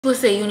People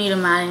say you need a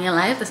man in your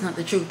life. That's not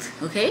the truth,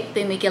 okay?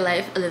 They make your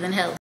life a living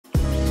hell.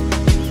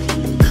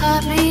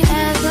 Caught me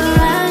at the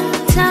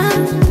right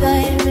time,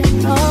 baby.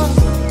 Oh,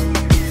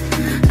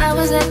 I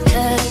was at the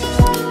end.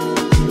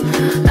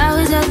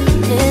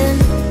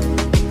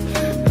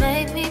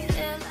 Made me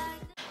feel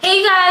like...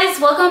 Hey guys,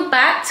 welcome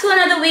back to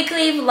another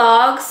weekly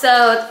vlog.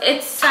 So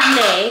it's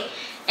Sunday,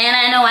 and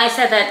I know I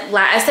said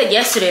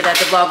yesterday that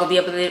the vlog will be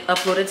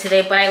uploaded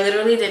today, but I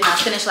literally did not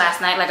finish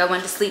last night. Like, I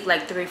went to sleep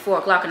like 3-4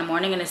 o'clock in the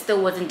morning and it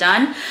still wasn't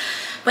done.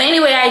 But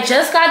anyway, I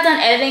just got done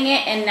editing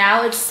it and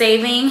now it's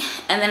saving,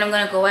 and then I'm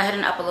gonna go ahead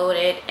and upload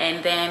it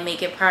and then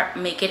make it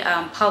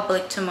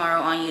public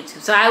tomorrow on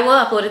YouTube. So I will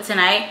upload it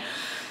tonight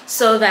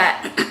so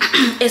that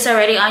it's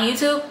already on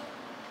YouTube,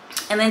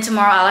 and then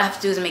tomorrow all I have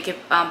to do is make it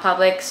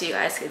public so you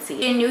guys can see.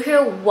 If you're new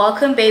here,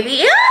 welcome, baby.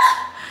 Yeah!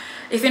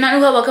 If you're not new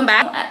here, welcome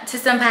back to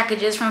some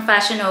packages from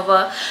Fashion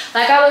Nova.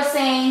 Like I was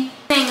saying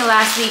in the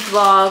last week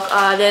vlog,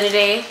 the other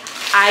day,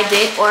 I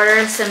did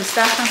order some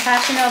stuff from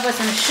Fashion Nova,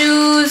 some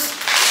shoes,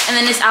 and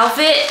then this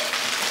outfit.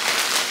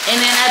 And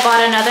then I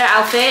bought another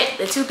outfit,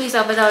 the two-piece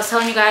outfit I was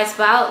telling you guys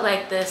about,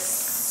 like this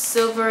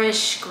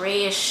silverish,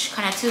 grayish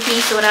kind of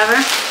two-piece or whatever.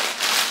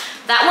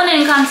 That one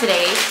didn't come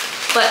today,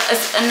 but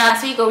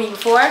last week or week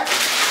before,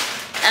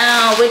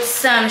 with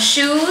some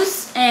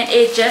shoes, and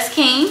it just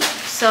came.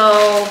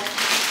 So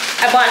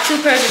I bought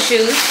 2 pairs of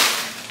shoes.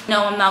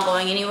 No, I'm not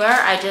going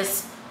anywhere. I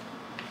just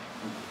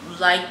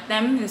like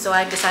them, and so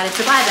I decided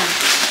to buy them.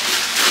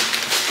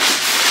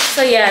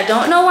 So yeah,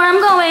 don't know where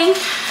I'm going.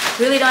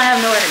 Really don't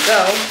have nowhere to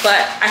go,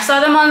 but I saw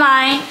them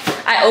online.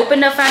 I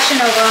opened up Fashion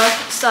Nova,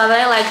 saw that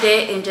I liked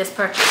it, and just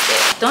purchased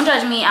it. Don't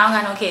judge me, I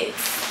don't got no kids.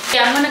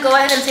 Yeah, I'm gonna go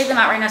ahead and take them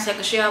out right now so I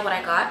can show you what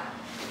I got.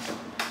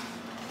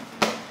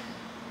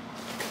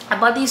 I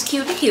bought these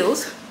cute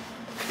heels.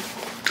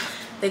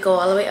 They go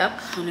all the way up.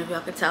 I don't know if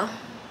y'all can tell.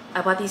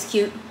 I bought these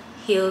cute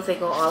heels. They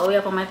go all the way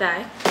up on my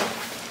thigh.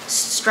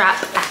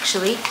 Strap,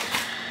 actually.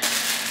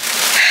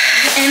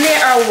 And they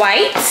are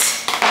white.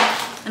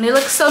 And they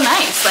look so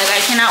nice. Like, I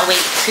cannot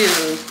wait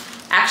to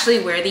actually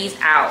wear these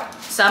out.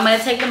 So I'm going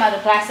to take them out of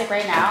the plastic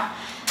right now.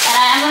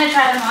 And I'm going to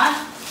try them on.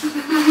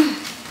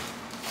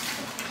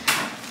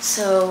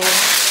 So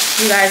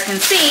you guys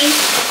can see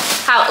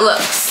how it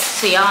looks.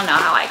 So y'all know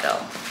how I go.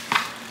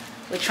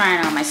 We're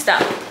trying on my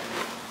stuff.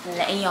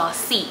 Letting y'all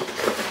see.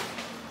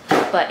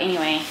 But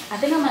anyway, I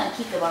think I'm going to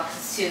keep the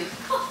boxes too.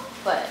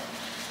 But,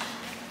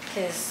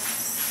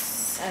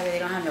 because I really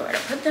don't have nowhere to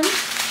put them.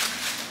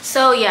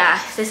 So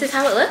yeah, this is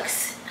how it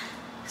looks.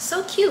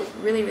 So cute.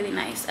 Really, really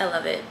nice. I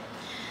love it.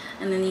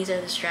 And then these are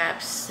the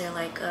straps. They're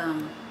like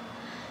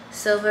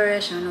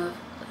silverish. I don't know if,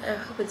 I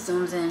hope it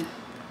zooms in.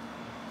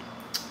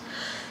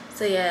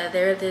 So yeah,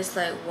 they're this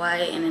like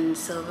white and then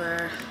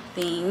silver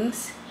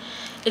things.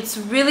 It's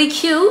really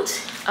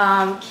cute.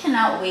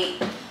 Cannot wait.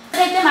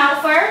 Take them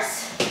out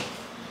first.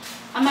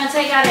 I'm gonna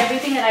take out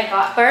everything that I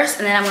got first,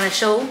 and then I'm gonna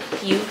show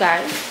you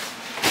guys.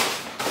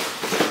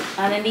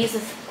 And then these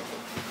is,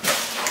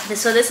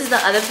 so this is the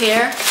other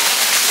pair.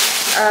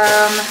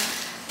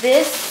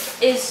 This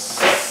is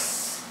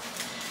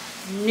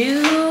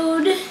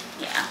nude.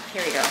 Yeah,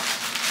 here we go.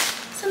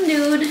 Some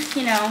nude,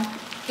 you know,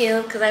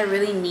 heel, because I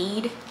really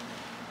needed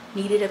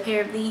a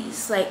pair of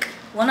these. Like,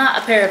 well, not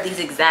a pair of these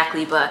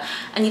exactly, but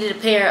I needed a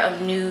pair of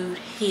nude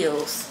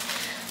heels.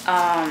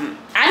 I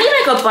need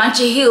like a bunch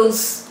of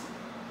heels.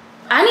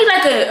 I need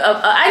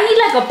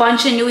like a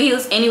bunch of new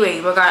heels anyway,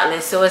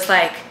 regardless. So it's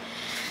like,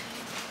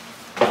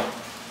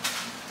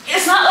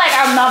 it's not like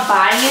I'm not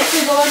buying it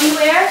to go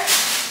anywhere,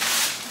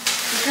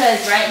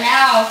 because right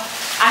now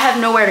I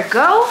have nowhere to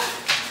go.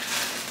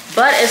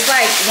 But it's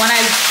like, when I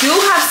do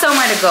have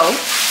somewhere to go,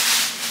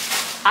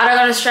 I don't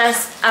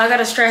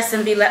gotta stress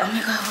and be like, oh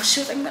my god, what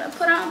shoes I'm gonna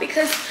put on,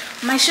 because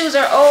my shoes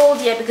are old.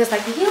 Yeah, because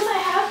like the heels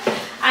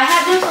I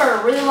had them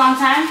for a really long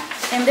time,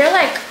 and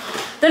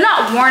they're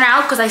not worn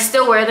out because I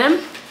still wear them,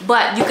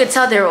 but you could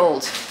tell they're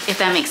old, if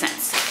that makes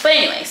sense. But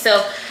anyway,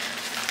 so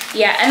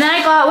yeah, and then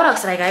I got, what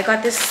else did I got? I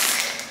got this,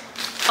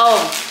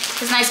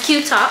 this nice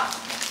cute top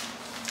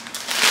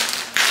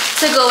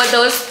to go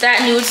with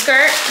that nude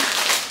skirt.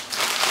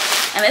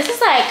 And this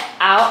is like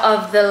out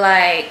of the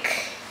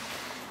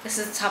this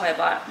is the top I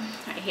bought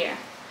right here.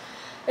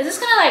 This is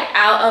kind of like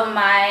out of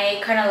my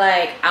kind of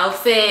like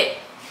outfit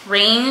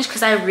range,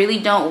 because I really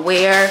don't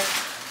wear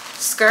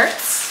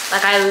skirts.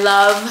 Like, I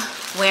love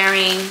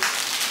wearing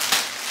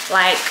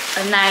like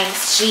a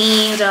nice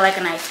jeans or like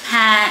a nice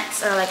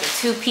pants or like a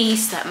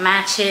two-piece that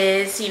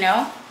matches, you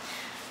know.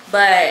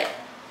 But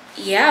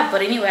yeah,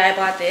 but anyway, I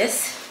bought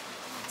this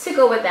to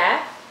go with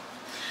that.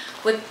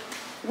 With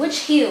which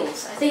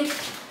heels? I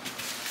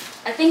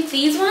think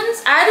these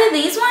ones, either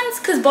these ones,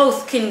 because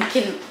both can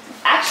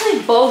actually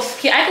both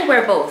I could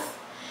wear both,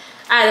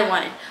 either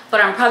one.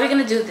 But I'm probably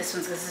gonna do this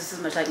one because this is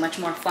much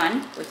more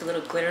fun with the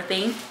little glitter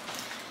thing.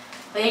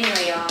 But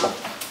anyway, y'all,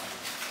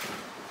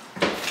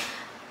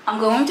 I'm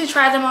going to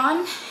try them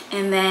on,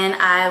 and then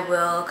I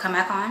will come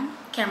back on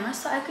camera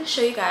so I can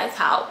show you guys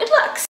how it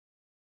looks.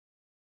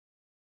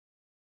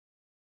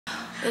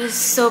 It is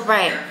so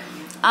bright.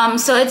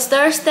 So it's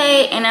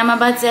Thursday and I'm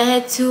about to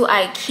head to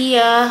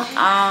Ikea.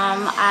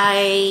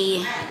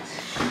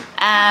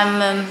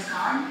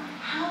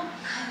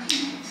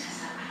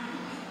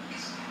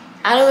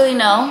 I don't really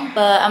know,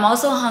 but I'm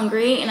also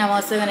hungry and I'm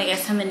also gonna get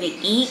something to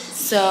eat.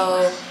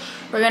 So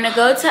we're gonna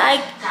go to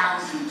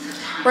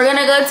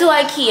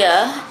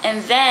Ikea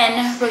and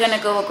then we're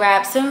gonna go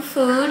grab some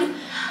food.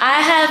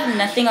 I have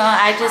nothing on.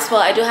 I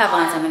do have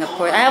on something, of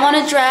course. I have on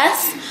a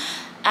dress.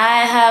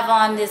 I have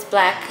on this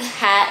black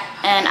hat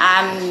and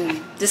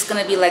I'm just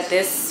gonna be like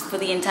this for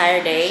the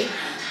entire day.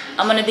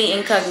 I'm gonna be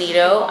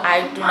incognito.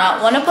 I do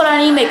not want to put on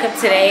any makeup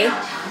today.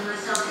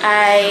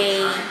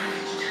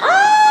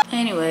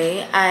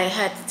 Anyway, I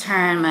had to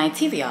turn my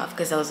TV off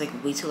because I was like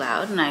way too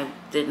loud and I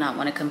did not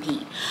want to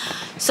compete.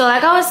 So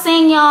like I was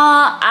saying,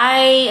 y'all,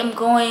 I am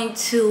going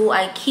to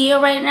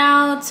Ikea right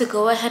now to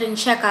go ahead and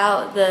check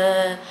out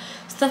the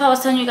stuff I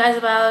was telling you guys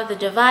about, the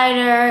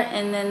divider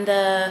and then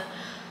the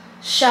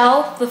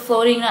shelf, the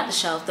floating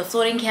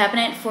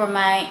cabinet for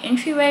my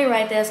entryway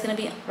right there. It's gonna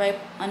be right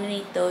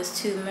underneath those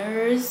two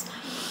mirrors.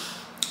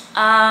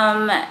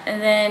 And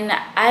then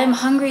I'm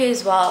hungry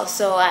as well,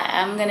 so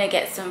I'm gonna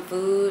get some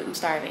food. I'm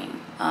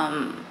starving.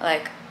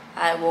 Like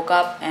I woke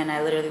up and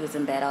I literally was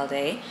in bed all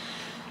day.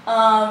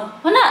 Well,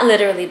 not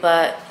literally,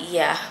 but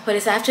yeah. But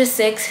it's after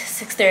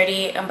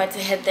 6:30. I'm about to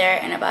head there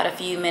in about a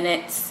few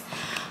minutes.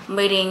 I'm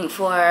waiting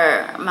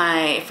for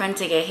my friend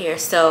to get here,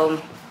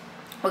 so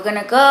we're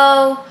gonna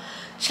go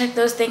check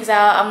those things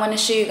out. I'm going to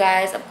show you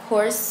guys, of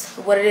course,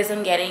 what it is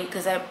I'm getting,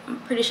 because I'm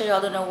pretty sure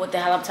y'all don't know what the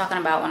hell I'm talking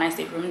about when I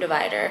say room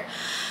divider.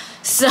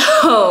 So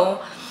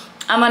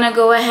I'm going to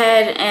go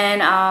ahead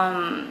and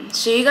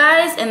show you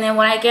guys, and then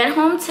when I get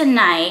home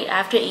tonight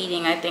after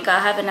eating, I think I'll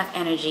have enough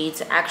energy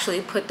to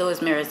actually put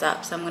those mirrors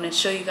up. So I'm going to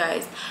show you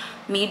guys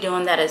me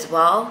doing that as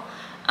well.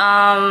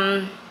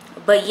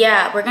 But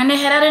yeah, we're going to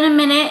head out in a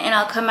minute and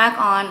I'll come back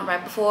on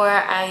right before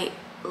I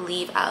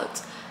leave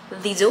out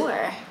the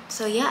door.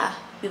 So yeah,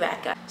 be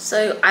back, guys.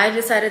 So I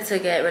decided to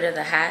get rid of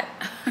the hat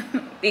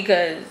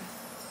because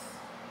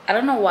I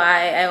don't know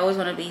why I always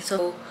want to be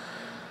so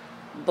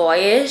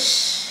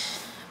boyish,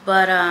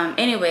 but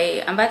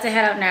anyway, I'm about to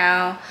head out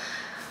now.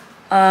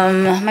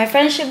 My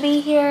friend should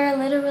be here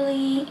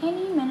literally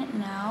any minute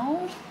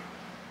now,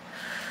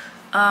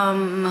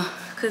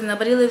 because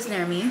nobody lives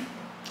near me,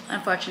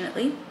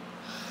 unfortunately.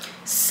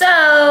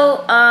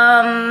 So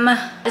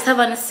just have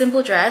on a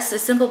simple dress, a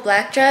simple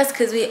black dress,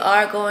 because we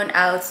are going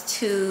out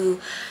to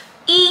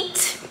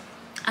eat.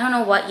 I don't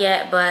know what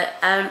yet, but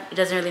it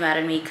doesn't really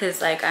matter to me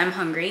because like I'm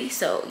hungry.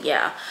 So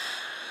yeah,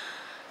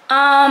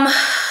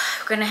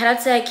 we're gonna head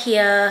out to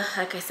Ikea.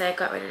 Like I said, I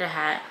got rid of the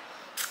hat,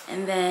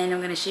 and then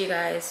I'm gonna show you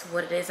guys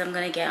what it is I'm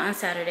gonna get on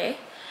Saturday,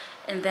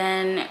 and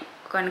then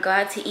we're gonna go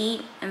out to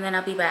eat, and then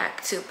I'll be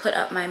back to put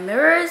up my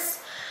mirrors.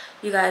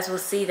 You guys will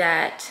see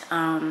that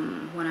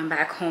when I'm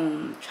back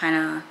home, trying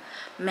to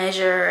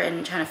measure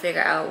and trying to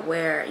figure out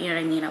where, you know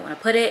what I mean, I want to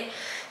put it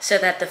so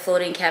that the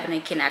floating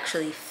cabinet can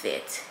actually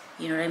fit,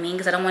 you know what I mean,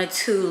 because I don't want it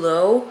too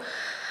low.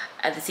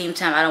 At the same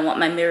time, I don't want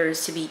my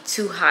mirrors to be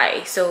too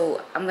high,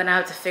 so I'm gonna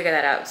have to figure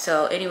that out.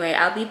 So anyway,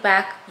 I'll be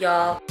back,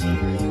 y'all.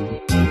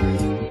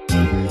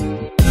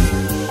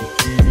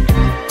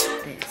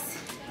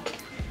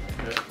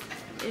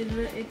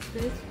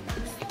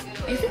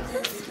 Is it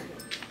this?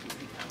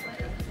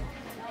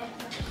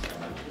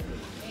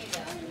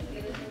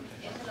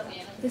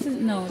 This is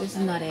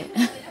not it.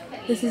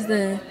 This is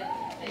the...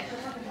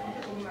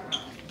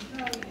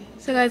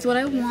 So guys, what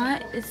I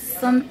want is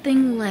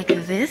something like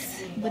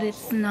this, but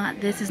it's not,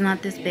 this is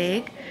not this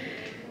big.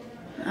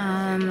 It's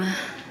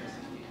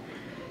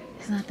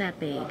not that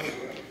big.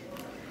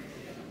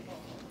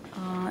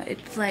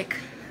 It's like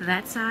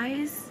that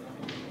size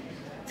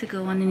to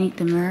go underneath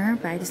the mirror,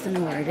 but I just don't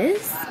know where it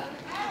is. So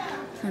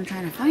I'm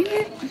trying to find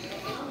it.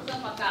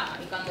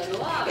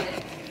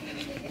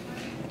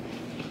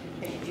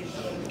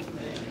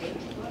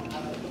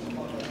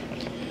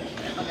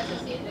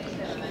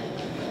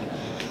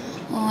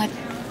 Oh,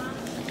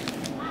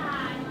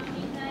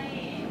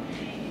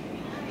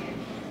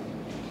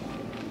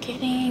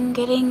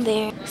 getting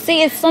there.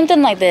 See, it's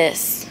something like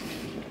this.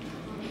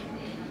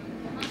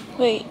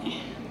 Wait.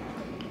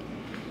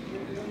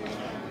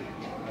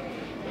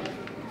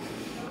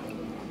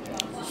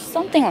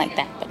 Something like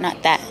that, but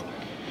not that.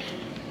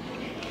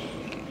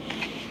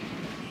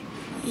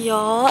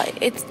 Y'all,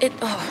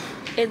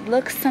 it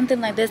looks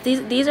something like this.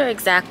 These are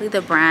exactly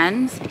the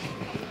brands.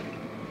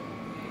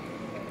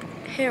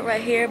 Here,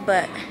 right here,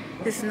 but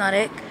this is not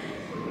it.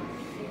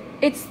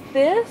 It's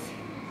this,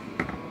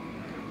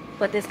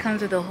 but this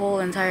comes with the whole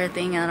entire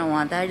thing. I don't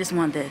want that. I just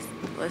want this.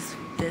 What's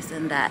this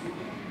and that?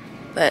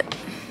 But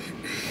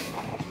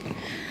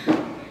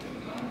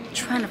I'm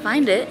trying to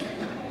find it,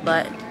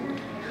 but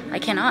I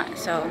cannot.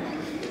 So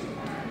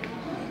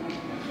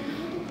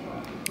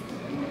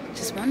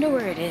just wonder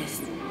where it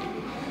is.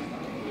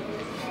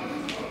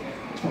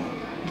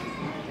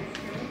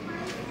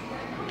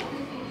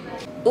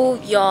 Oh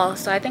y'all,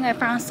 so I think I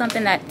found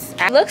something that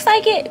looks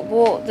like it.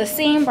 Well, the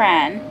same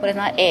brand, but it's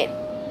not it.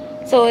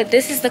 So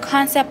this is the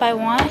concept I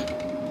want.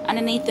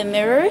 underneath the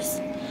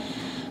mirrors.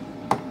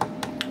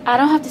 I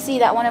don't have to see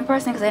that one in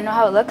person because I know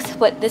how it looks,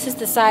 but this is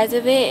the size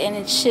of it, and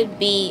it should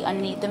be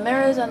underneath the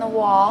mirrors on the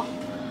wall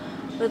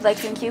with like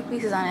some cute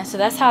pieces on it. So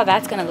that's how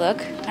that's gonna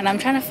look. And I'm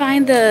trying to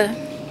find the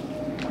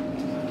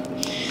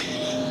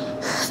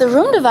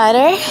room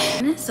divider.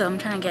 So I'm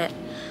trying to get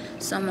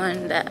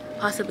someone that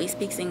possibly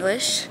speaks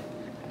English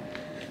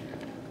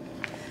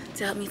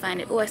to help me find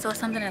it. Oh, I saw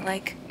something I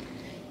like.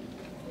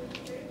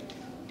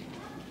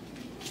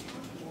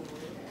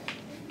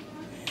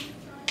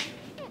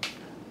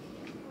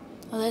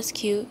 Oh, that's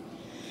cute.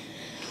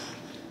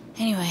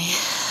 Anyway.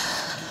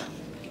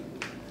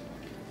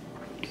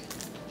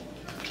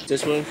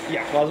 This one?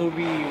 Yeah. That will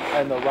be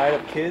on the right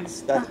of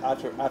kids. That's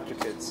after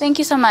kids. Thank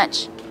you so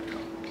much.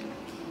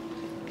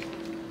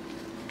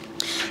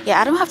 Yeah,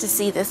 I don't have to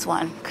see this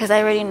one because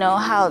I already know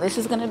how this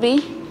is gonna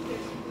be.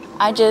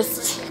 I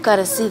just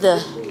gotta see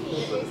the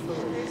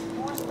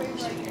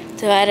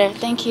divider.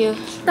 Thank you.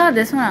 Saw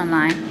this one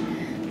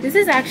online. This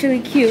is actually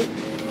cute,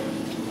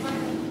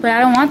 but I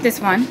don't want this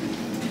one.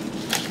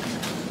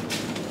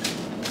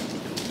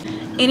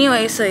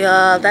 Anyway, so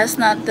y'all, that's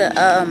not the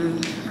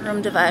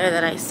room divider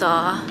that I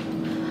saw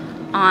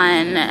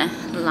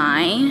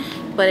online,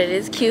 but it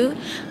is cute,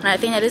 and I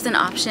think that is an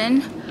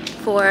option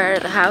for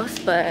the house.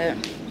 But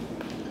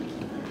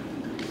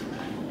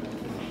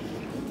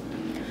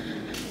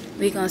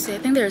we gonna see. I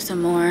think there's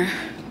some more.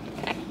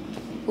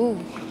 Ooh.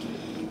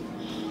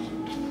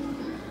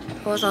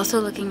 I was also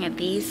looking at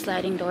these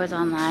sliding doors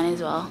online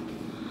as well.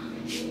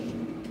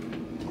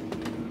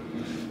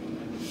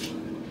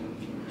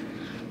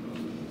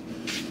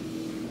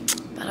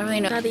 I don't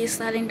really know. I saw these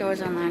sliding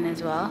doors online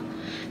as well.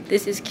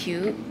 This is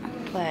cute,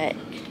 but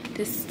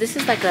this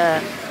is like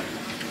a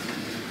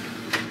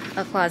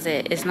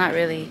closet. It's not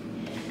really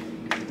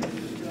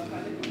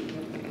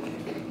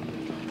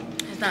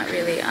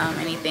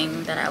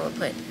anything that I would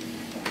put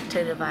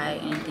to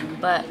divide anything.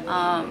 But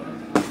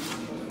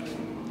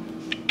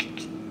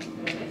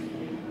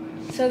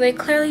so they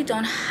clearly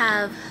don't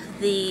have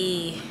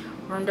the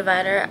room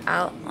divider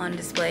out on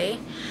display.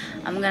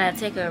 I'm gonna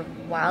take a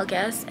wild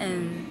guess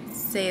and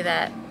say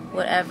that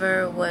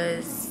whatever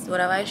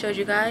I showed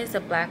you guys, the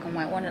black and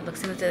white one that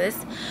looks similar to this,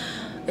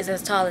 is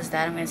as tall as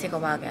that. I'm gonna take a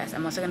wild guess.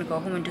 I'm also gonna go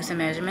home and do some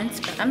measurements,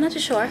 but I'm not too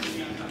sure.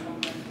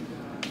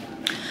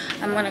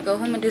 I'm gonna go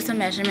home and do some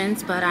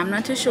measurements, but I'm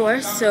not too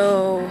sure,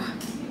 so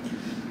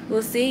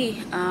we'll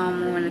see.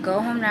 I'm gonna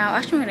go home now.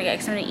 Actually, I'm gonna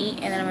get something to eat,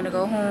 and then I'm gonna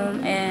go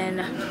home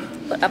and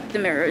put up the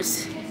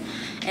mirrors,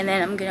 and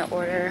then I'm gonna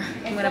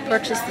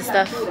purchase the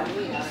stuff.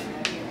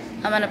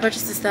 I'm gonna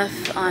purchase the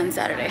stuff on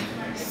Saturday.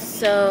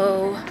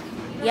 So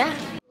yeah,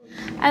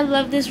 I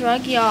love this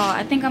rug, y'all.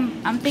 I think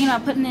I'm thinking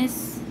about putting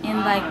this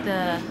in like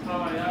the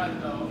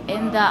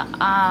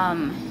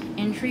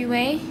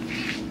entryway,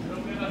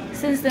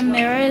 since the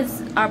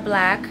mirrors are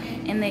black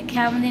and the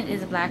cabinet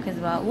is black as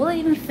well. Will it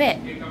even fit?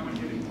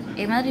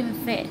 It might even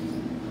fit.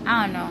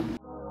 I don't know.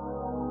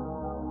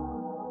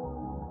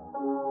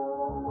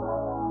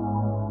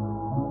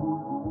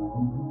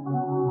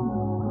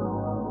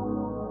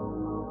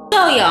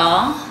 So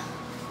y'all,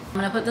 I'm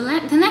gonna put the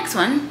next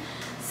one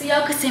so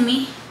y'all can see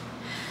me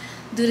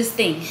do this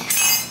thing,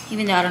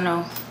 even though I don't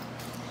know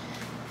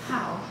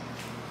how.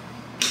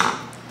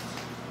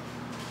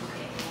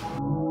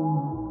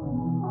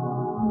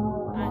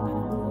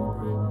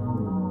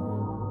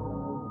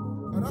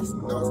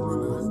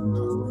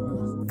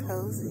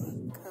 Cozy.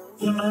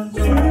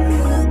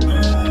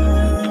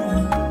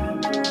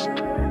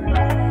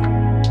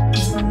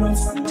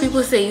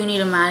 People say you need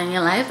a man in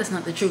your life. That's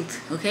not the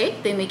truth, okay?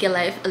 They make your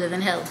life a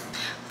living hell.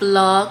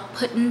 Vlog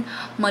putting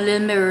my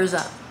little mirrors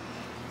up.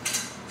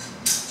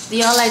 Do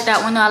y'all like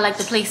that one? I like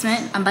the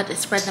placement. I'm about to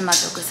spread them out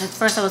though, because at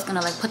first I was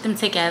gonna like put them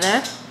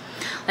together,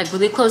 like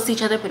really close to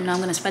each other, but now I'm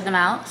gonna spread them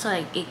out. So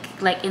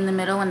like in the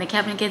middle, when the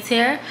cabinet gets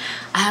here,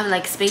 I have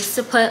like space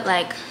to put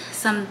like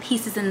some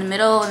pieces in the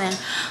middle, and then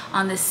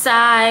on the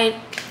side,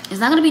 it's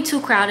not gonna be too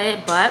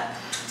crowded, but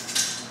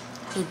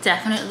it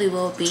definitely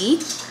will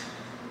be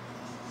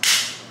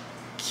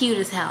cute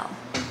as hell,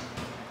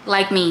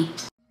 like me.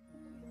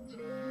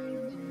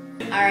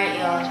 All right,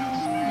 y'all.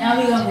 Now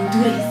we're gonna go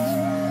do this.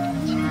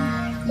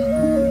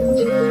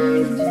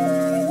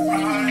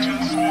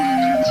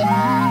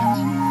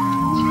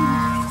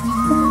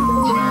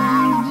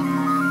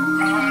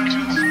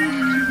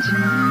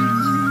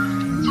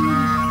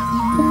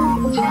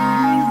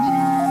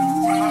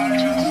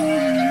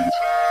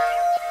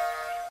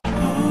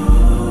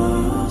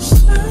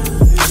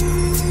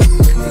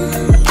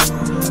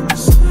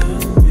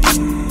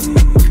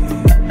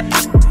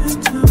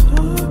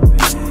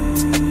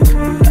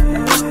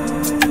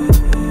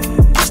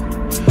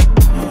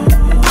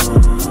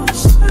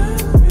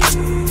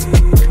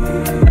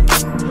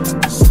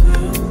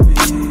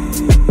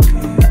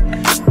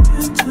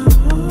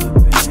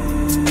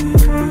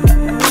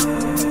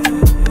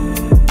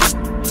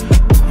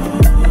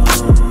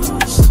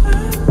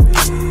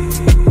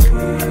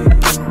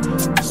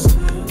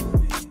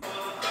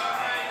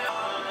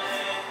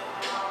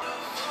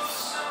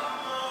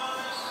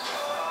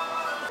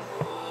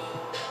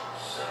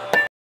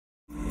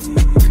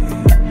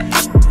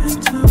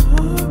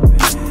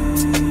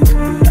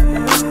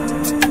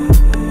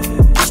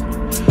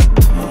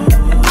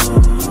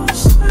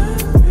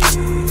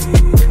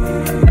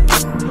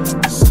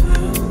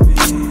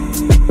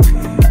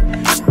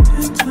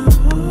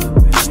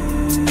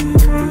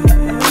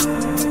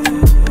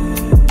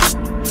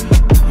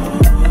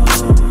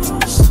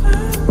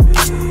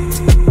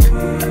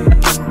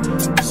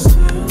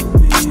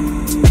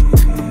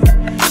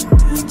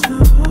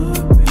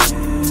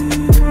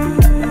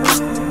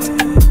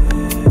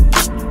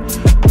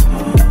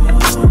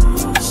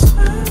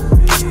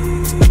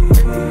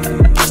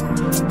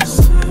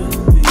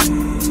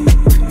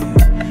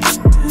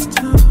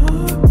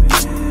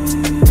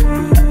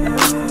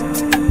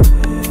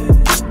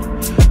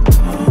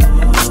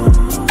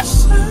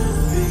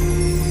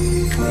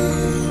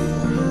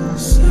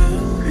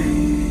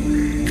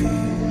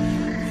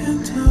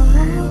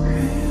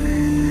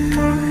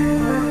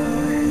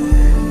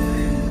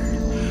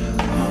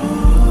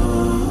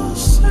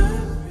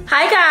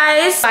 Hi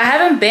guys, I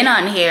haven't been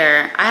on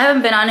here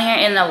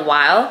in a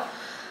while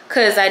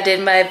because I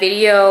did my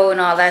video and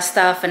all that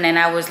stuff, and then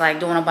I was like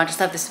doing a bunch of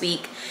stuff this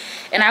week,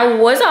 and I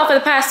was off for the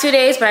past 2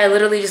 days, but I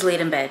literally just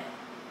laid in bed.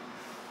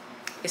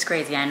 It's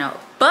crazy, I know,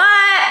 but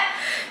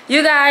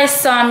you guys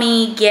saw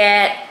me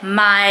get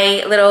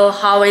my little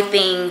hallway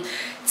thing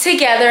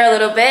together a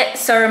little bit.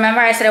 So remember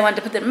I said I wanted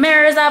to put the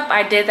mirrors up.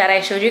 I did that,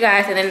 I showed you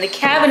guys, and then the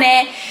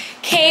cabinet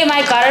came.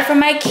 I got it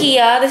from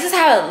Ikea. This is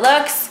how it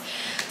looks.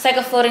 It's like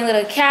a floating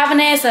little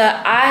cabinet. So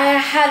I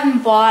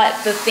hadn't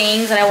bought the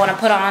things that I want to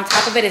put on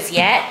top of it as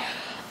yet,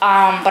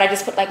 but I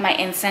just put like my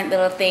incense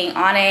little thing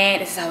on it.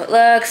 This is how it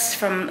looks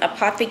from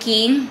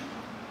Apothecary.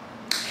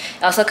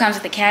 It also comes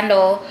with a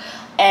candle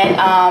and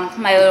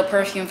my little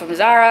perfume from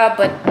Zara,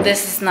 but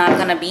this is not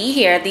gonna be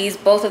here.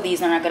 Both of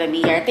these are not gonna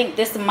be here. I think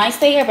this might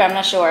stay here, but I'm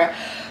not sure.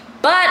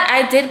 But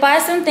I did buy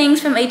some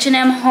things from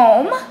H&M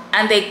Home,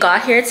 and they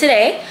got here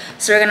today,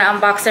 so we're gonna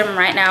unbox them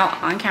right now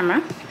on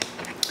camera.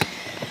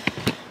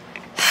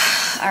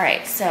 All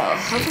right, so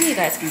hopefully you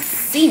guys can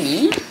see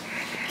me.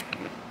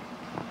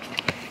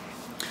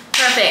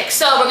 Perfect.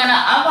 So we're gonna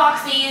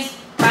unbox these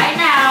right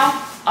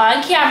now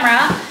on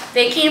camera.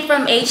 They came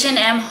from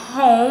H&M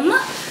Home.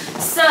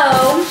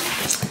 So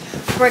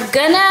we're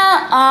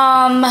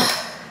gonna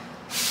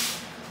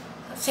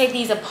let's take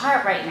these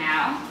apart right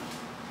now.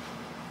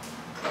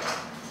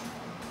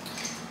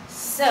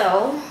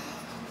 So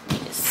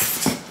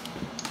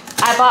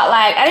I bought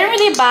I didn't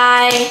really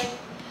buy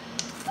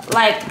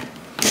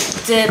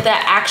the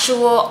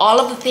actual all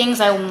of the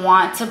things I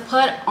want to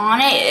put on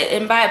it.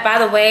 And by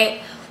the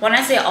way, when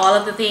I say all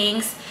of the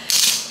things,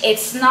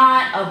 it's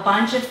not a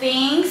bunch of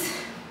things.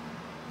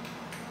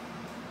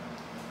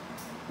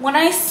 When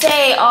I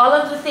say all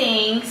of the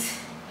things,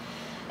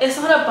 it's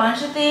not a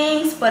bunch of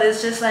things, but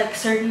it's just like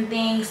certain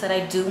things that I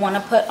do want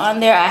to put on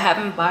there. I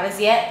haven't bought as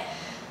yet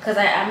because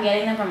I'm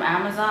getting them from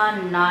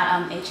Amazon,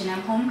 not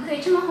H&M Home, because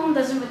H&M Home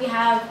doesn't really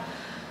have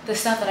the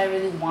stuff that I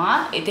really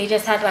want. They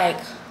just had like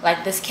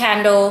this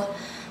candle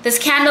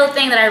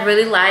thing that I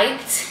really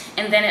liked,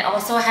 and then it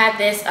also had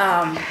this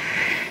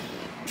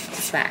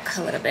just back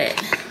a little bit.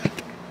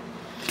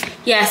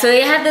 Yeah, so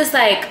they had this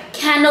like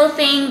candle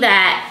thing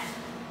that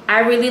I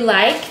really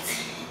liked,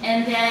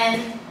 and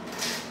then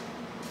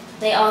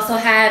they also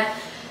had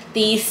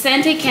these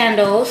scented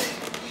candles,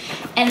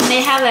 and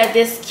they have like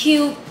this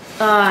cute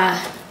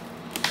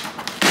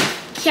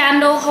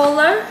candle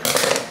holder.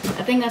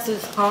 I think that's what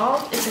it's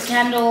called. It's a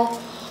candle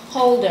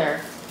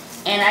holder,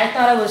 and I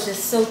thought it was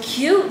just so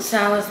cute, so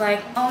I was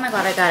like, oh my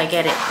god, I gotta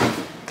get it.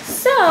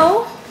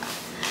 So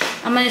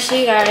I'm gonna show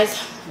you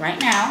guys right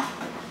now.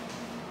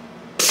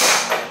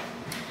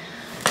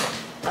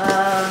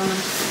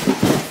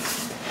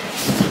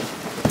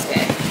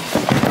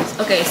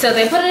 Okay, so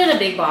they put it in a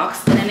big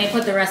box, and then they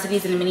put the rest of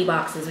these in the mini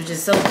boxes, which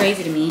is so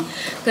crazy to me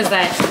because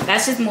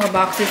that's just more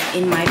boxes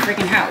in my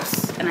freaking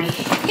house, and I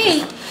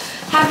hate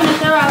having to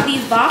throw out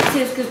these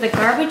boxes because the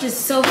garbage is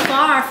so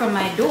far from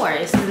my door.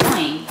 It's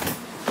annoying.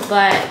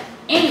 But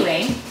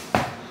anyway,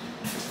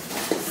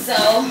 so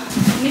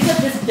let me put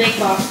this big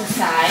box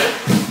aside,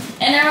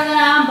 and then we're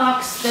gonna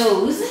unbox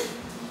those.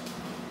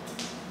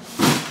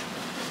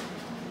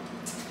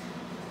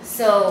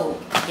 So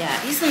yeah,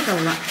 these like a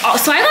lot. Oh,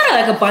 so I got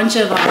like a bunch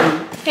of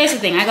here's the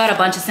thing, I got a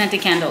bunch of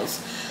scented candles.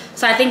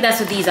 So I think that's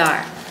what these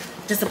are,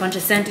 just a bunch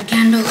of scented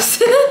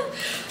candles.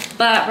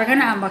 But we're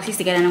gonna unbox these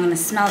together, and I'm gonna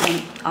smell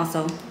them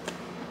also.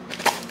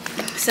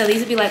 So these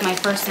would be like my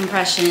first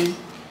impression,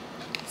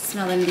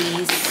 smelling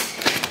these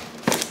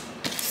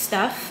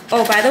stuff.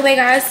 Oh, by the way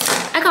guys,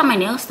 I got my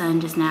nails done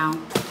just now.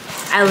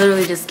 I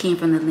literally just came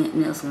from the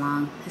nail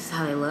salon. This is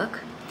how they look.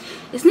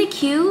 Isn't it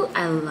cute?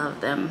 I love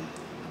them.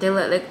 They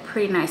look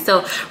pretty nice.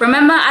 So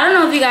remember, I don't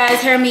know if you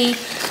guys heard me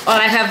or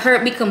like have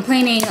heard me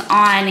complaining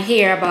on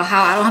here about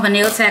how I don't have a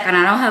nail tech and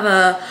I don't have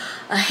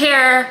a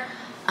hair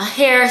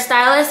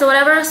stylist or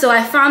whatever. So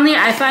I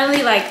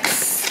finally like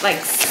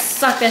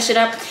sucked that shit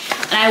up,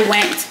 and I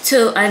went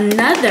to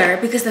another,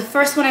 because the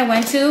first one I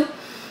went to,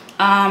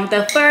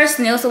 the first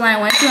nail salon I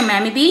went to in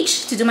Miami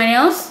Beach to do my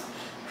nails,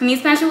 from these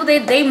Spanish people,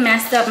 they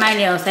messed up my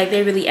nails. Like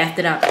they really effed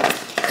it up.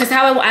 Cause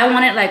how I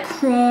wanted like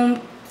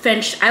chrome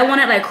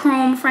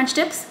French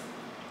tips,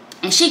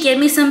 and she gave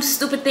me some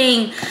stupid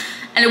thing,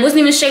 and it wasn't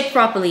even shaped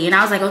properly. And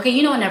I was like, okay,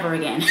 you know what, never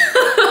again.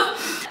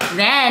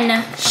 Then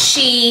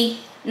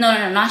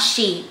not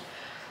she,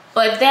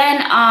 but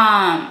then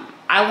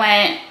I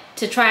went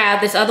to try out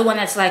this other one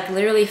that's like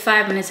literally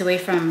 5 minutes away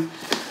from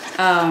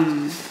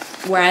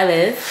where I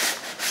live,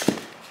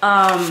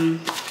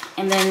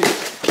 and then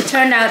it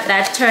turned out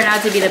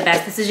to be the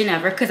best decision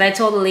ever, because I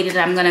told the lady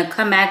that I'm gonna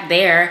come back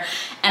there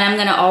and I'm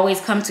gonna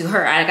always come to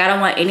her. Like I don't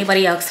want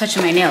anybody else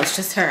touching my nails,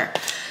 just her.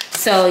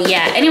 So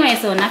yeah, anyway,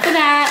 so enough of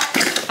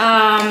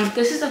that.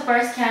 This is the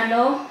first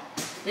candle.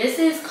 This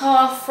is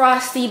called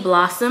Frosty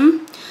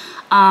Blossom.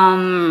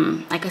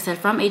 Like I said,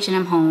 from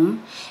H&M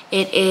Home.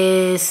 It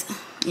is,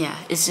 yeah,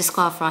 it's just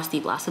called Frosty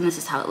Blossom. This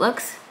is how it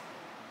looks.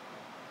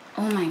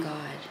 Oh my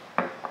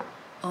god.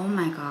 Oh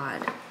my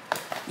god.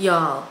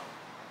 Y'all.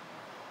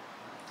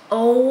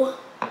 Oh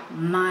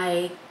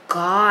my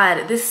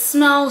God, this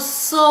smells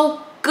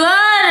so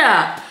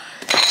good.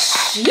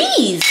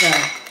 Jeez.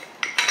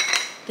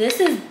 This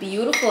is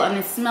beautiful and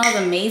it smells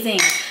amazing.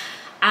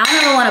 I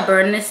don't ever want to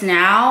burn this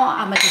now.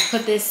 I'm gonna just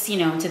put this, you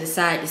know, to the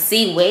side to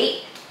see.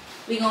 Wait.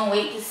 We're gonna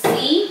wait to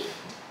see.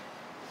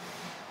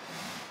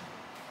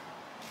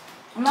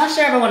 I'm not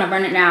sure if I want to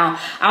burn it now.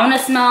 I want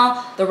to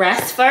smell the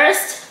rest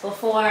first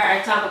before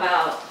I talk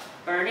about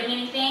burning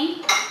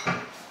anything.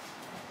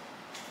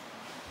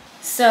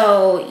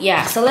 So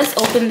yeah, so let's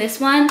open this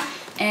one.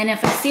 And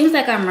if it seems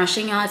like I'm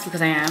rushing y'all, it's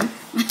because I am.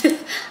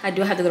 I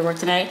do have to go to work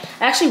tonight.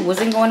 I actually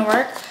wasn't going to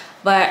work,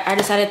 but I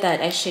decided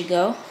that I should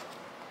go.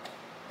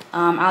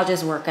 I'll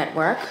just work at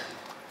work.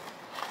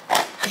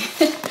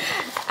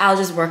 I'll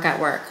just work at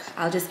work.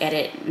 I'll just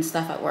edit and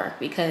stuff at work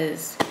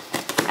because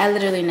I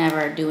literally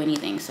never do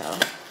anything, so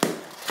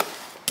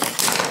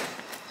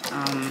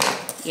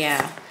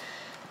yeah.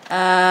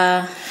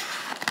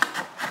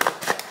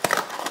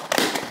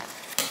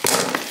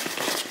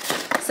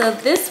 So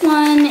this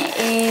one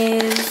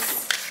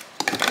is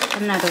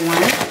another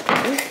one.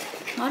 Ooh,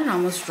 I didn't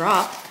almost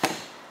drop.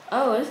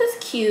 Oh, this is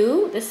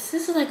cute. This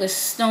is like a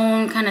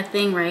stone kind of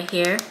thing right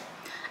here,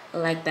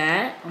 like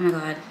that. Oh my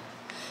God.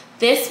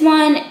 This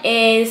one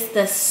is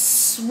the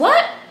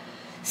what?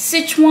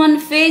 Sichuan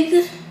fig.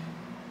 It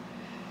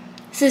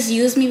says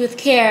use me with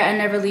care and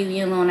never leave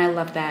you alone. I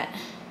love that.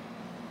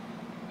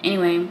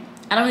 Anyway,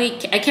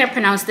 I can't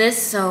pronounce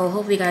this, so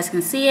hopefully you guys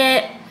can see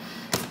it.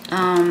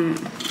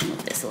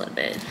 Move this a little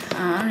bit.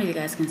 I don't know if you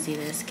guys can see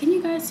this. Can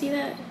you guys see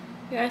that?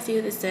 You guys see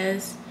what this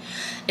says?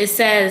 It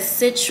says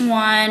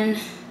Sichuan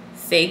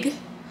fig.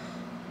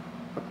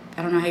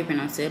 I don't know how you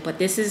pronounce it, but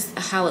this is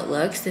how it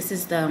looks. This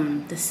is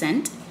the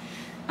scent.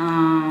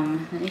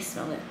 Let me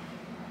smell it.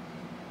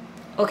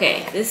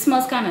 Okay, this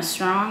smells kind of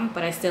strong,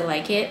 but I still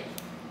like it.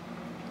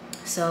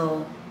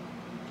 So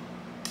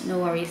no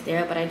worries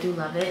there, but I do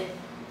love it.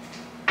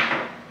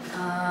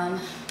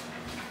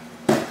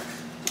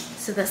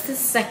 So that's the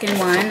second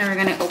one, and we're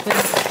gonna open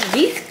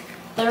the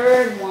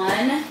third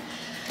one.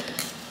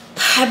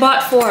 I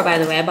bought 4, by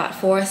the way. I bought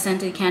 4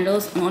 scented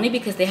candles only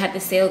because they had the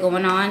sale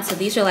going on. So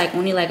these are like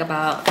only like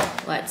about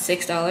what,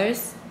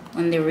 $6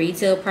 when the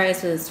retail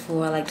price was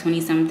for like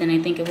 20 something,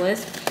 I think it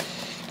was.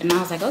 And I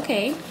was like,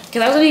 okay,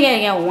 because I was only gonna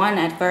get 1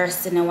 at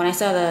first, and then when I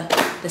saw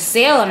the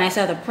sale and I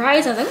saw the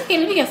price, I was like, okay,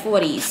 let me get 4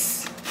 of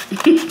these.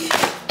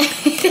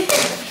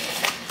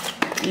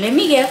 Let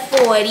me get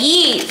 4 of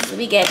these. Let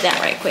me get that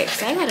right quick.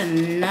 So I got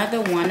another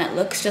one that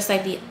looks just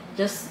like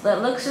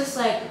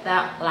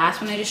that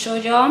last one I just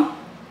showed y'all.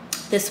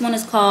 This one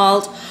is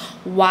called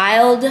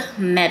Wild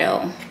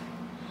Meadow.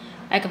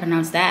 I can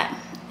pronounce that.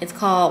 It's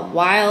called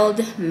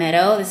Wild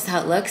Meadow. This is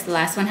how it looks. The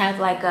last one has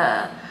like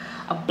a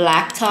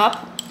black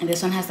top, and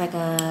this one has like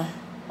a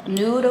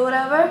nude or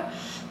whatever.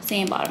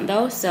 Same bottom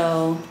though.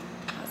 So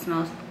it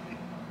smells.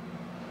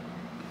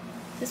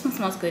 This one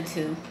smells good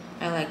too.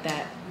 I like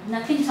that.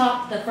 Nothing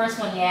topped the first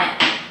one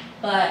yet,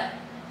 but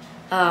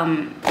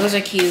those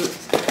are cute.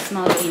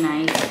 Smell really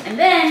nice. And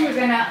then we're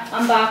gonna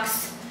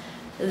unbox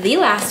the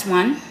last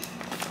one.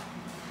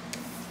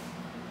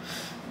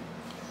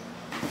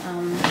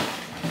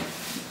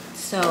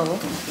 So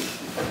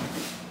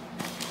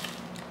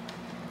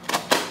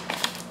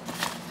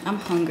I'm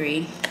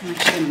hungry. I'm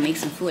actually gonna make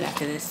some food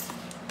after this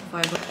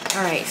before I go.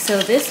 All right,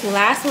 so this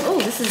last one,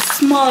 oh, this is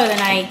smaller than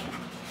I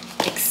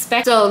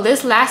expected. So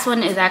this last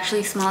one is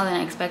actually smaller than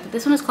I expected.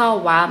 This one is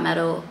called Wild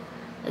Meadow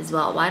as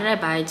well. Why did I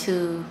buy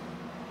 2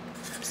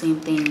 same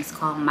things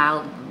called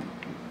mild?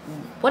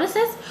 What is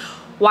this?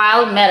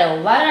 Wild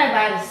Meadow. Why did I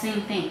buy the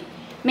same thing?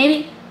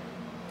 Maybe,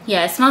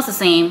 yeah, it smells the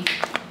same.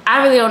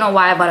 I really don't know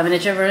why I bought a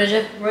miniature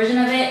version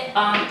of it.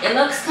 It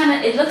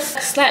looks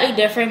slightly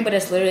different, but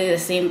it's literally the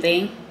same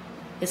thing.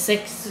 It's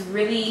like a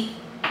really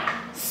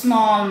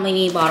small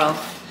mini bottle.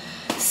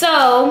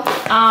 So,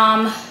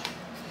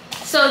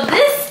 so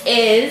this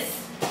is,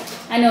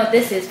 I know what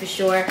this is for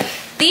sure.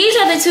 These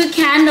are the 2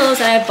 candles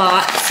that I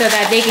bought so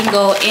that they can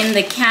go in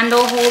the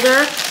candle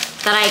holder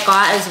that I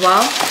got as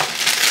well.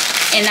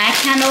 And that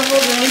candle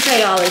holder, let me tell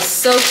y'all, is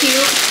so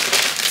cute.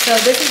 So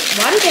this is,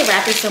 why did they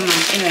wrap it so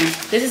much? Anyway,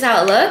 this is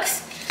how it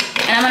looks.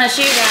 And I'm gonna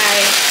show you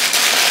guys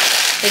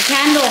the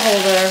candle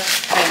holder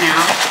right now.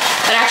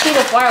 But actually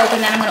before I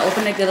open that, I'm gonna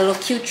open the little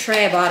cute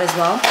tray I bought as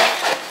well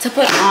to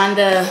put on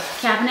the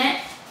cabinet.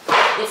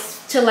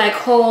 It's to like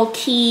hold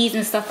keys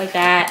and stuff like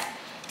that.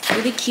 It's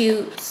really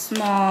cute,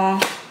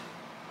 small.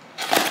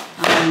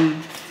 Let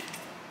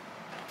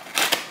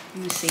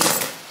me see.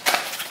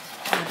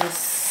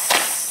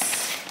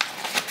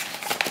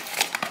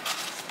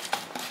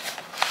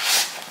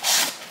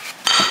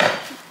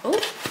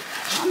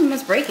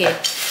 Break it.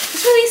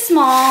 It's really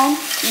small,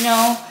 you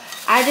know.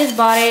 I just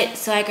bought it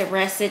so I could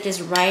rest it just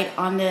right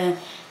on the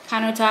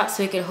countertop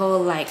so it could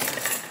hold, like,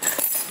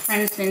 for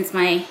instance,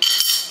 my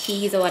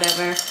keys or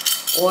whatever,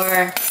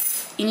 or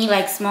any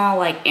like small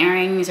like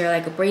earrings or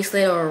like a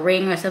bracelet or a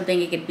ring or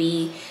something. It could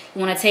be, you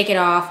want to take it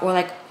off, or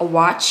like a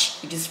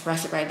watch, you just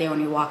rest it right there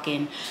when you walk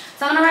in.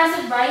 So I'm gonna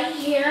rest it right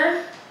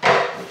here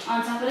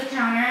on top of the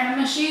counter, and I'm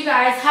gonna show you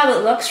guys how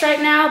it looks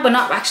right now, but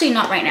not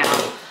right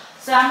now.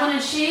 So I'm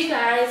gonna show you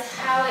guys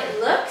how it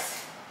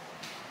looks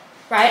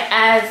right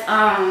as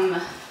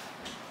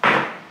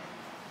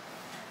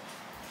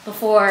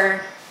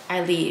before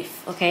I leave.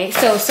 Okay,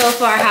 so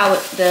far how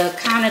the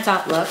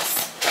countertop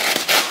looks,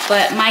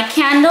 but my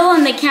candle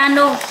and the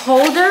candle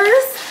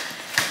holders,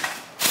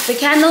 the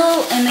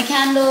candles and the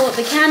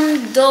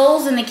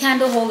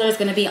candle holder is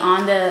gonna be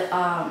on the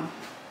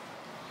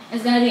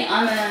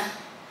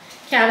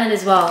cabinet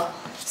as well.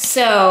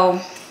 So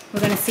we're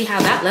gonna see how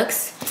that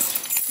looks.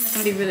 It's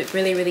gonna be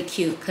really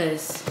cute,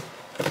 because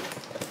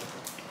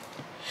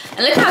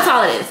and look how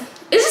tall it is.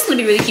 It's just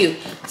gonna be really cute.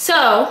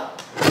 So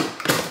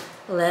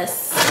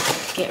let's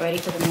get ready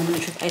for the moment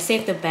of truth. I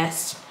saved the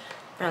best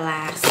for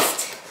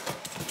last.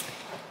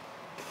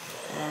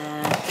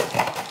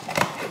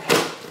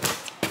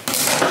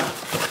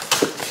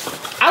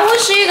 I will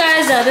show you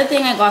guys the other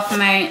thing I got from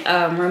my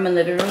room and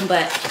living room,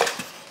 but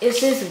it's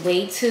just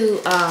way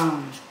too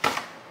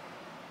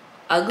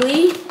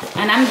ugly,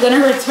 and I'm gonna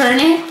return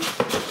it.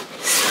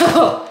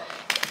 So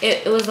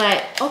it was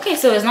like, okay,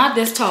 so it's not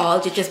this tall,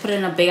 just put it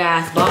in a big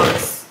ass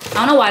box. I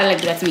don't know why they like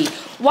to do that to me.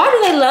 Why do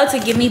they love to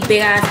give me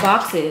big ass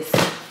boxes?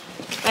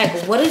 Like,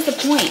 what is the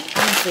point,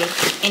 honestly?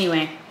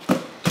 Anyway,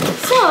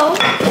 so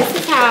this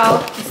is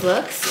how this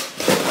looks.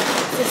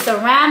 It's a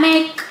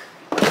ceramic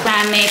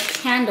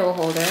candle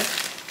holder.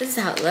 This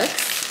is how it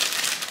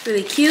looks.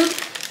 Really cute.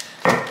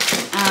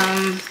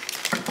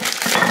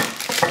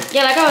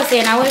 Yeah, like I was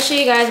saying, I want to show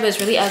you guys, but it's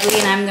really ugly,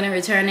 and I'm gonna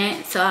return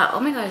it. So oh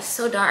my god, it's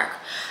so dark.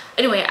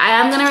 Anyway, I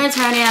am gonna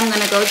return it. I'm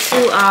gonna go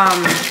to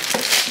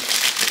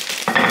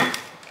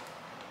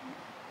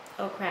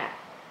oh crap.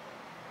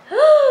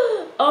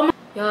 Oh my,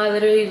 y'all, I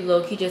literally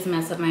low-key just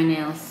messed up my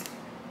nails.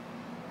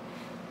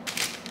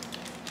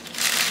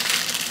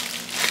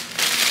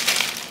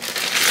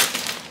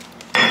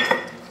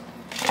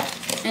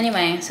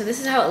 Anyway, so this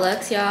is how it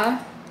looks, y'all.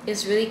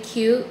 It's really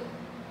cute.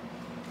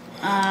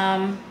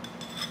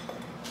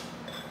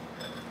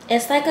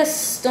 It's like a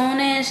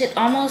stonish. It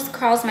almost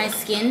curls my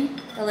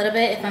skin a little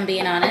bit, if I'm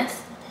being honest.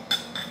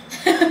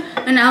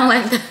 And I don't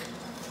like that.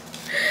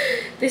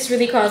 This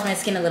really curls my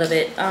skin a little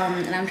bit.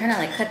 And I'm trying to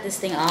like cut this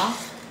thing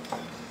off.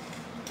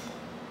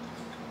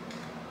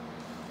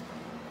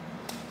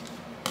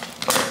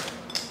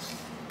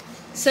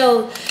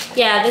 So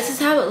yeah, this is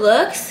how it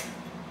looks.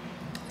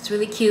 It's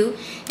really cute.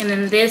 And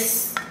then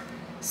this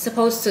is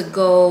supposed to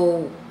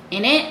go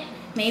in it,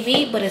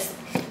 maybe, but it's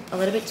a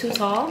little bit too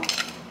tall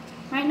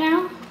right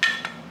now.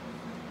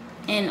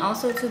 And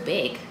also too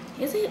big.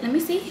 Is it? Let me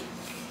see.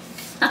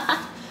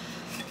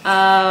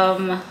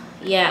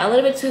 Yeah, a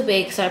little bit too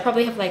big, so I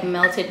probably have like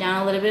melted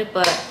down a little bit,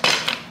 but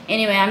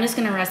anyway, I'm just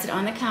gonna rest it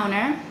on the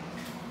counter.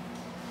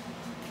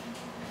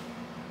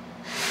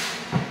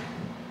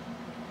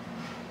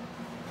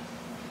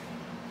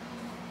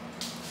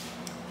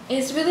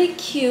 It's really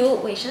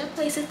cute. Wait, should I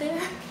place it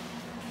there?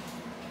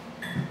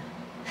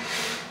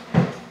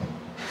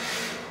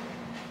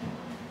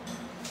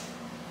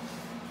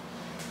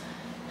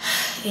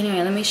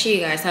 Anyway, let me show you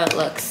guys how it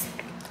looks.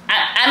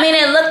 I mean,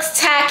 it looks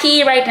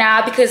tacky right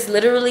now because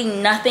literally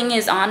nothing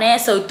is on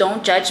it, so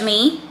don't judge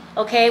me,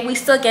 okay? We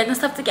still getting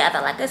stuff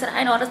together. Like I said,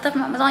 I know all the stuff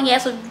from Amazon, yeah.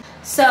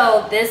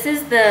 So this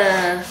is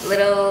the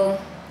little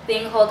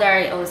thing holder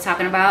I was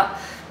talking about.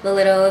 The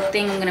little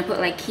thing I'm gonna put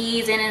like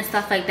keys in and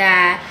stuff like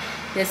that.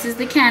 This is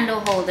the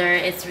candle holder.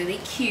 It's really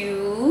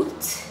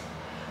cute.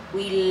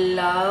 We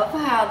love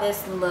how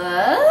this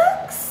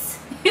looks.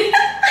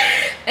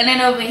 And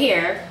then over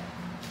here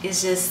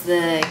is just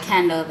the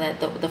candle that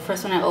the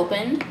first one I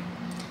opened.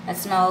 That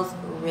smells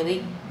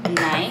really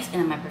nice.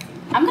 And then my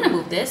perfume. I'm gonna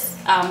move this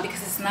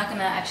because it's not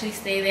gonna actually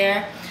stay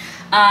there.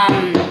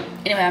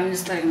 Anyway, I'm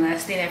just letting that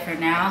stay there for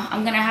now.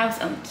 I'm gonna have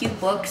some cute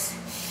books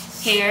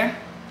here.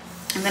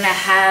 I'm gonna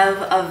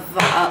have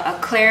a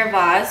clear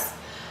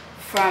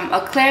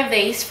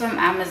vase from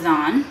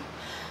Amazon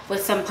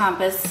with some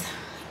pampas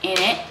in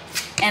it.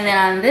 And then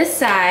on this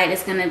side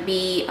is gonna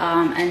be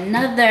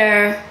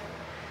another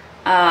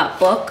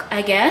book,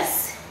 I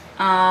guess,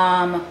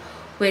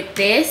 with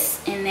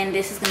this, and then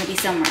this is gonna be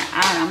somewhere,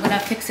 I don't know, I'm gonna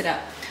fix it up.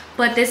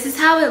 But this is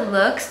how it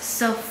looks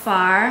so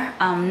far.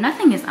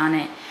 Nothing is on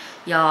it,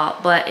 y'all,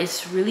 but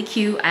it's really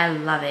cute. I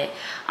love it.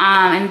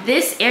 And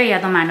this area,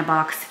 I don't mind the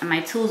box, and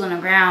my tools on the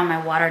ground, my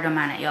water, don't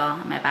mind it, y'all,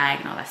 my bag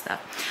and all that stuff.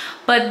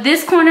 But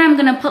this corner, I'm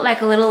gonna put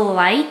like a little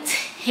light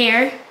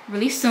here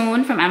really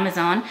soon from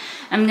Amazon.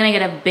 I'm gonna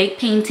get a big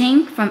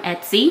painting from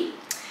Etsy.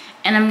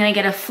 And I'm gonna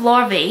get a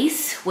floor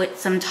vase with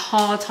some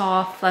tall,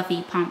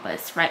 fluffy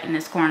pampas right in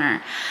this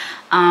corner.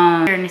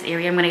 Here in this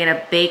area, I'm gonna get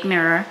a big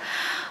mirror.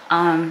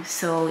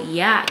 So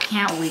yeah, I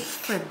can't wait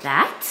for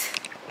that.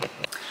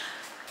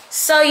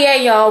 So yeah,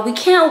 y'all, we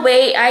can't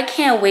wait. I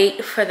can't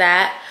wait for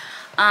that.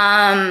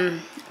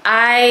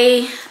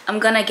 I am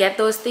gonna get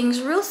those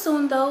things real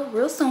soon though,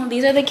 real soon.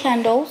 These are the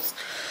candles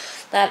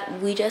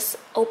that we just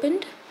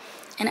opened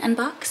and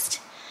unboxed.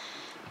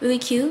 Really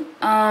cute.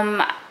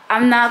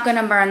 I'm not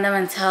gonna burn them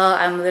until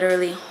I'm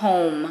literally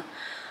home.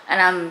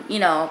 and I'm, you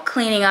know,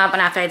 cleaning up,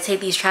 and after I take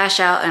these trash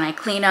out and I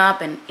clean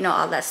up and, you know,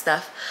 all that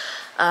stuff.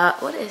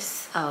 What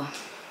is, oh.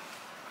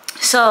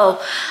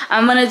 So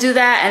I'm gonna do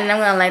that, and then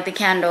I'm gonna light the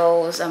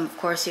candles. Of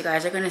course, you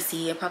guys are gonna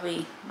see. I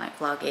probably might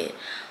vlog it,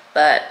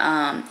 but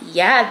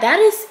yeah, that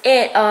is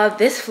it.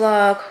 This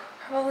vlog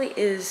probably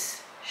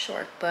is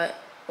short, but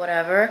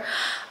whatever.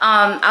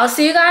 I'll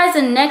see you guys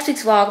in next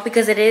week's vlog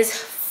because it is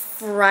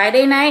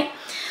Friday night.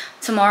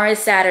 Tomorrow is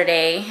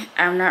Saturday.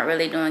 I'm not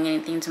really doing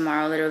anything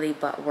tomorrow, literally,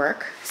 but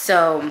work.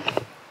 So,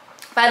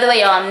 by the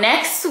way, y'all,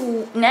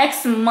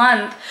 next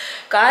month,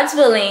 God's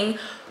willing,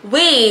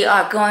 we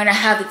are going to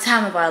have the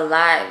time of our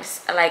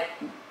lives, like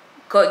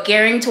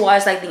gearing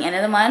towards like the end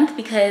of the month,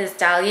 because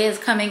Dahlia is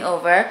coming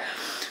over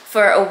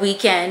for a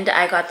weekend.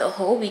 I got the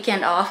whole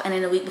weekend off, and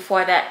then the week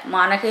before that,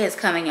 Monica is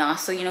coming, y'all.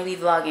 So, you know, we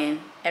vlogging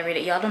every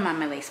day. Y'all don't mind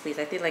my lace, please.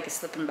 I feel like it's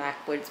slipping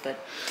backwards, but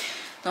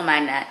don't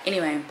mind that.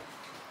 Anyway,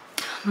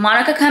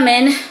 Monica come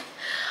in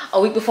a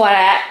week before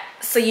that,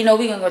 so you know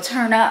we're gonna go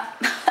turn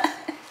up.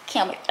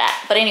 Can't wait for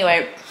that. But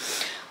anyway,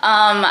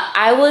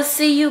 I will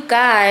see you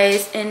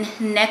guys in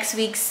next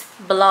week's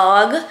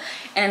vlog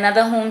and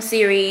another home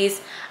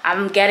series.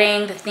 I'm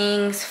getting the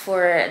things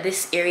for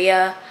this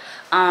area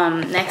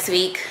next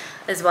week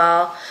as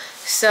well,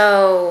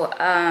 so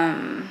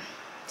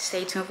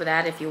stay tuned for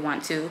that if you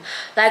want to.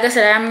 Like I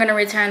said, I'm gonna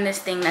return this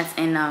thing that's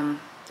in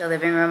the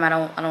living room. I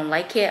don't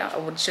like it. I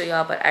would show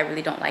y'all, but I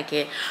really don't like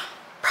it.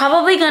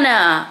 Probably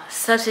gonna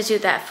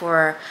substitute that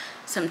for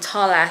some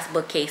tall ass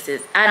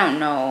bookcases. I don't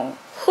know,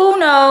 who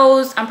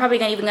knows. I'm probably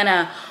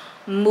gonna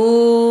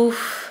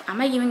move, am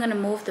I even gonna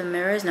move the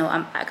mirrors?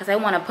 No, because I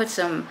want to put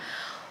some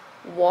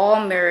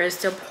wall mirrors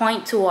to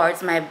point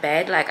towards my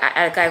bed. Like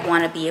I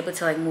want to be able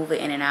to like move it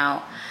in and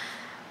out.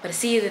 But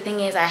see, the thing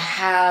is, I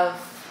have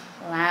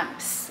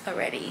lamps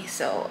already,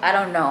 so I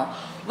don't know.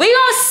 We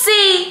gonna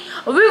see.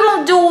 We're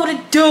gonna do what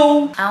it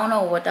do. I don't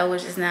know what that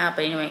was just now,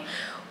 but anyway,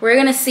 we're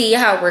gonna see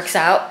how it works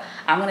out.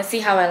 I'm gonna see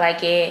how I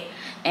like it,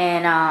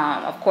 and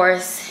of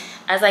course,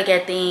 as I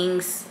get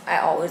things, I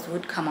always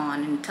would come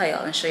on and tell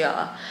y'all and show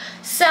y'all.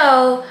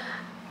 So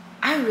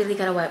I really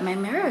gotta wipe my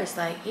mirrors.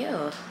 Like, ew,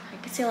 I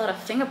can see a lot of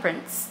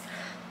fingerprints.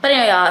 But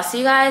anyway, y'all, see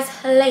you guys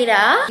later.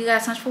 Thank you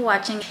guys so much for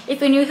watching.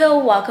 If you're new here,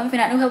 welcome. If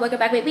you're not new here, welcome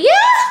back, baby.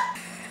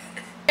 Yeah.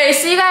 Okay,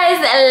 see you guys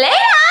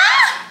later.